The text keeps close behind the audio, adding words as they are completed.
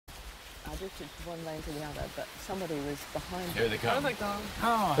I drifted from one lane to the other, but somebody was behind me. Here they come. Oh, my God.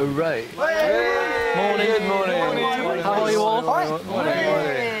 Oh. Hooray. Hey. Morning. Good morning. How are you all?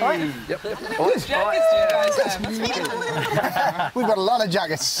 Morning. Yep. What jackets do you guys have? We've got a lot of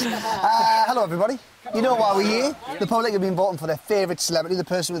jackets. Hello, everybody. You know why we're here? The public have been voting for their favourite celebrity. The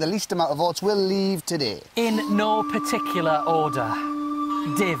person with the least amount of votes will leave today. In no particular order.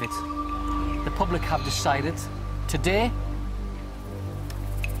 David, the public have decided today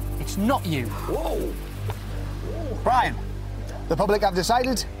it's not you. Whoa. Brian, the public have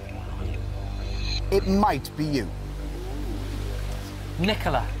decided it might be you.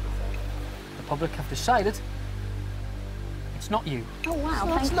 Nicola, the public have decided it's not you. Oh, wow,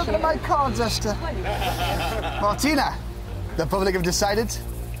 Let's look at my cards, Esther. Martina, the public have decided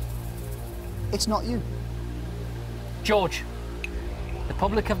it's not you. George, the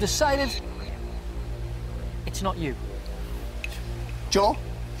public have decided it's not you. Joe,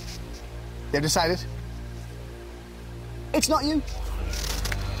 they've decided it's not you.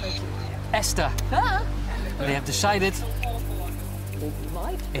 Esther, they have decided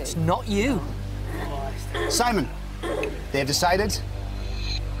it's not you. Simon, they've decided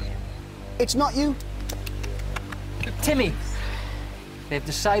it's not you. Timmy, they've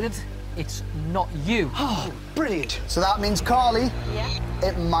decided it's not you. Oh, brilliant. So that means, Carly,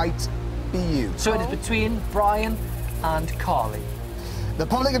 it might be you. So it is between Brian and Carly. The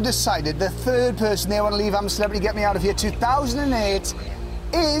public have decided the third person they want to leave I'm a Celebrity Get Me Out of Here 2008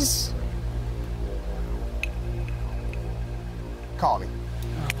 is... Carly.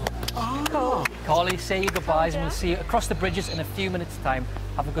 Oh. Carly, say your goodbyes and we'll see you across the bridges in a few minutes' time.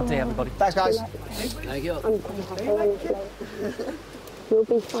 Have a good day, everybody. Thanks, guys. Thank you. You'll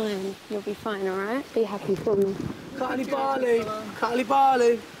be fine. You'll be fine, all right? Be happy for me. Carly Barley. Carly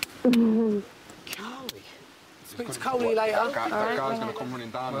Barley. Carly. Speak to Carly later. That guy's going to come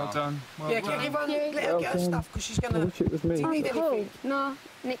running down. Well done. Yeah, give her, let her get her stuff, because she's going to... it was me. Do you need anything? No,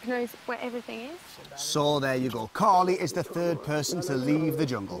 Nick knows where everything is. So there you go. Carly is the third person to leave the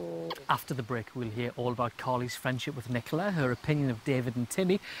jungle. After the break, we'll hear all about Carly's friendship with Nicola, her opinion of David and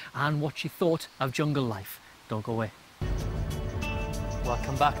Timmy, and what she thought of jungle life. Don't go away.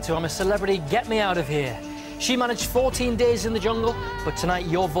 Welcome back to I'm a Celebrity, Get Me Out of Here. She managed 14 days in the jungle, but tonight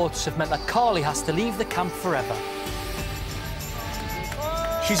your votes have meant that Carly has to leave the camp forever.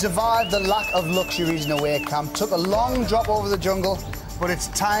 She survived the lack of luxuries in away camp, took a long drop over the jungle, but it's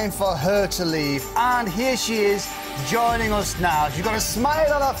time for her to leave. And here she is, joining us now. She's got a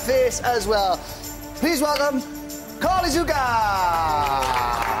smile on her face as well. Please welcome Carly Zuga!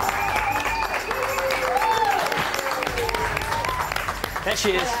 There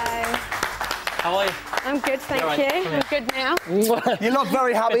she is. Hello. How are you? I'm good, thank right. you. I'm good now. You look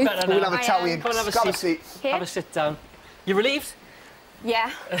very happy. Better We'll now. have a chat with you. Come and have a Grab a seat. seat. Here? Have a sit down. You relieved?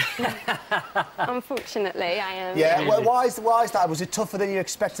 Yeah. Unfortunately, I am. Yeah, well, why is that? Was it tougher than you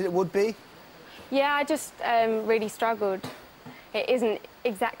expected it would be? Yeah, I just really struggled. It isn't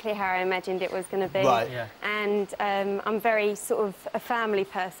exactly how I imagined it was going to be. Right. Yeah. And I'm very sort of a family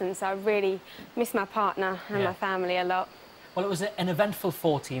person, so I really miss my partner and my family a lot. Well, it was an eventful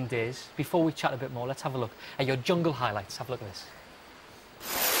 14 days. Before we chat a bit more, let's have a look at your jungle highlights. Have a look at this.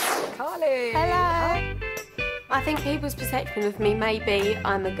 Carly. Hello. I think people's perception of me may be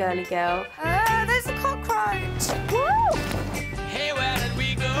I'm a girly girl. There's a cockroach. Woo! Hey, where did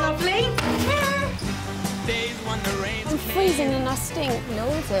we go? Lovely. Days when the rain's I'm freezing and I stink.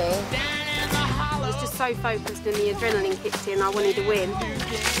 Naughty. down in the hollow. I was just so focused and the adrenaline kicked in, I wanted to win.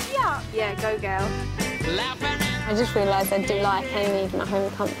 Yeah, go girl. Laughing and I just realised I do like leaving my home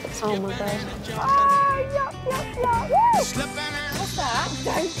comforts. Oh my god. slipping and What's that?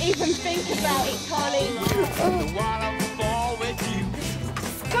 Don't even think about it, Carly. the waterfall with you.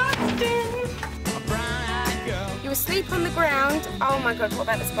 Disgusting. A brown-eyed girl. You asleep on the ground. Oh my god, what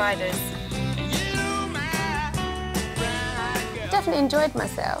about the spiders? You, my brown-eyed girl. Definitely enjoyed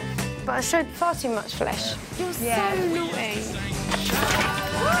myself, but I showed far too much flesh. You're so naughty.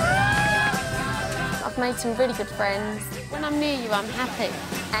 I've made some really good friends. When I'm near you, I'm happy.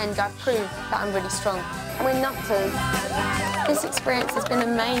 And I've proved that I'm really strong. We're nutters. This experience has been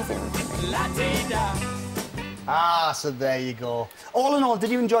amazing for me. Ah, so there you go. All in all, did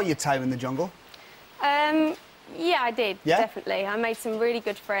you enjoy your time in the jungle? Yeah, I did, Yeah? definitely. I made some really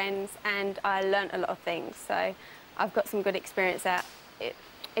good friends and I learnt a lot of things. So I've got some good experiences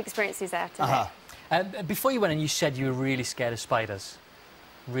out of it. Before you went in, you said you were really scared of spiders.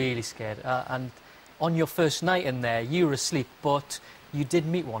 Really scared. And on your first night in there, you were asleep, but you did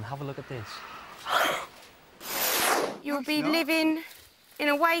meet one. Have a look at this. You'll be living in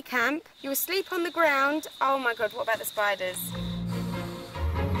a way camp. You asleep on the ground. Oh my god, what about the spiders?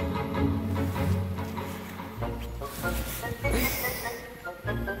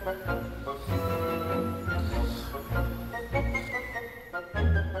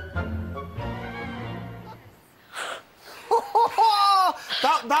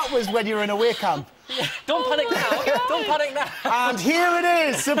 that was when you were in away camp. Don't panic now. Don't panic now. And here it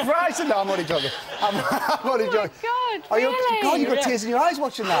is, surprising. No, I'm only joking. I'm only joking. God, Are you, really? God, you've got tears in your eyes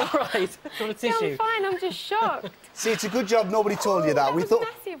watching that. Right. Do you want a tissue? I'm fine, I'm just shocked. See, it's a good job nobody told you that. That We was thought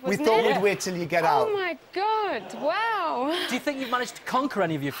massive, we wasn't thought it? we'd wait till you get out. Oh my God, wow. Do you think you've managed to conquer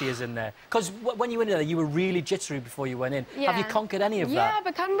any of your fears in there? Because when you went in there, you were really jittery before you went in. Have you conquered any of that? Yeah, I've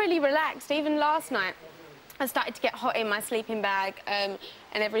become really relaxed. Even last night, I started to get hot in my sleeping bag and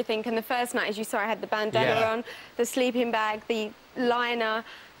everything. And the first night, as you saw, I had the bandana on, the sleeping bag, the liner.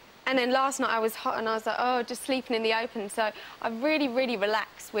 And then last night I was hot and I was like, oh, just sleeping in the open. So I've really, really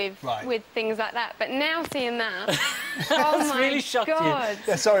relaxed with things like that. But now seeing that, oh my really shocked you. God.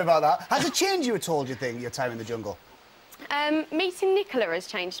 Yeah, sorry about that. Has it changed you at all, do you think, your time in the jungle? Meeting Nicola has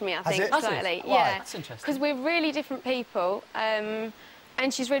changed me, I think, it? slightly. Why? Yeah, That's interesting. because we're really different people.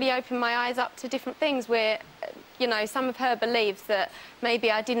 And she's really opened my eyes up to different things where, you know, some of her beliefs that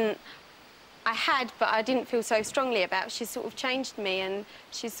maybe I had, but I didn't feel so strongly about. She's sort of changed me and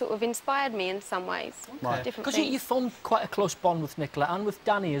she's sort of inspired me in some ways. Right. Different Because things. you formed quite a close bond with Nicola and with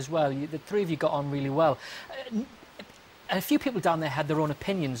Danny as well. The three of you got on really well. And a few people down there had their own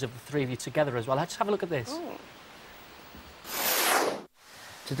opinions of the three of you together as well. Let's have a look at this. Ooh.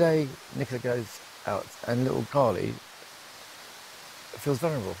 Today, Nicola goes out and little Carly feels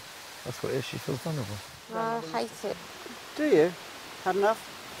vulnerable. That's what it is, she feels vulnerable. I hate it. Do you? Had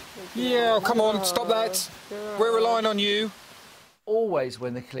enough? Yeah, come on, stop that. We're relying on you. Always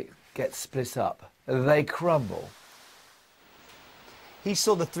when the clique gets split up, they crumble. He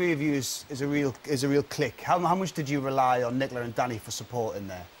saw the three of you as a real clique. How much did you rely on Nicola and Danny for support in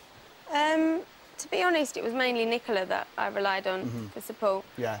there? To be honest, it was mainly Nicola that I relied on for support.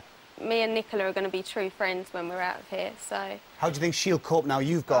 Yeah. Me and Nicola are going to be true friends when we're out of here, so... How do you think she'll cope now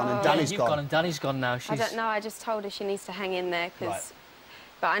you've gone and Danny's You've gone? gone and Danny's gone now. I don't know, I just told her she needs to hang in there, because...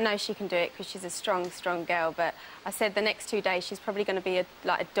 But I know she can do it because she's a strong, strong girl. But I said the next 2 days she's probably going to be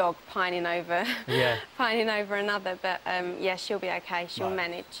like a dog pining over, pining over another. But yeah, she'll be okay. She'll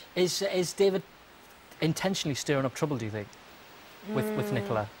manage. Is David intentionally stirring up trouble, do you think, with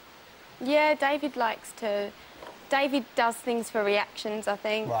Nicola? Yeah, David likes to. David does things for reactions, I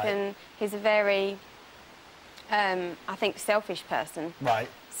think, and he's a very, I think, selfish person. Right.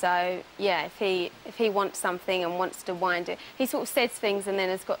 So yeah, if he wants something and wants to wind it, he sort of says things and then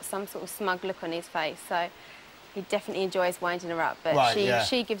has got some sort of smug look on his face. So he definitely enjoys winding her up. But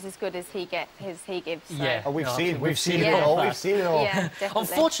she gives as good as he gives. So. Yeah, Oh, we've seen it Yeah. all. We've seen it all. Yeah, definitely.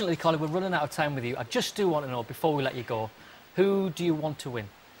 Unfortunately, Colin, we're running out of time with you. I just do want to know, before we let you go, who do you want to win?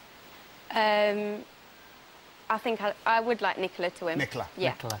 I think I would like Nicola to win. Nicola.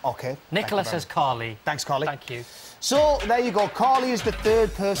 Yeah. Nicola. OK. Nicola says Carly. Thanks, Carly. Thank you. So, there you go. Carly is the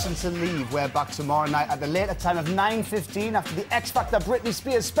third person to leave. We're back tomorrow night at the later time of 9:15 after the X Factor Britney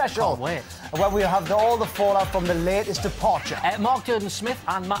Spears special. Can't wait. Where we'll have all the fallout from the latest departure. Mark Durden-Smith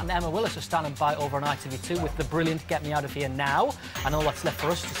and Matt and Emma Willis are standing by over on ITV2 with the brilliant Get Me Out of Here Now. And all that's left for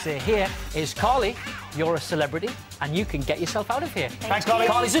us to say here is, Carly, you're a celebrity and you can get yourself out of here. Thanks, Carly.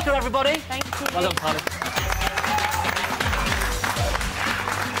 Carly Zucker, everybody. Thank you. Well done, Carly.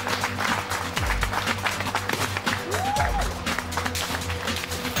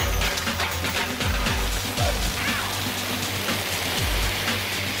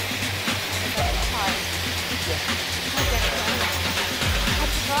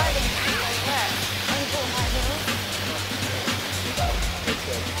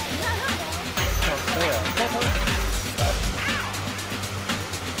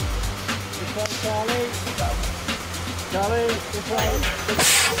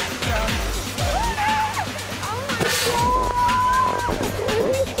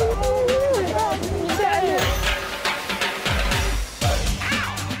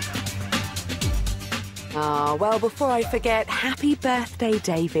 Well, before I forget, happy birthday,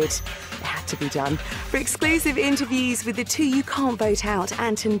 David. It had to be done. For exclusive interviews with the two you can't vote out,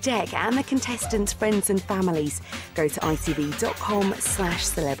 Anton Deck, and the contestants' friends and families, go to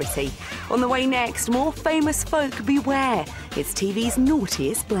itv.com/celebrity. On the way next, more famous folk beware. It's TV's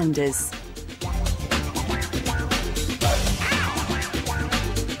naughtiest blunders.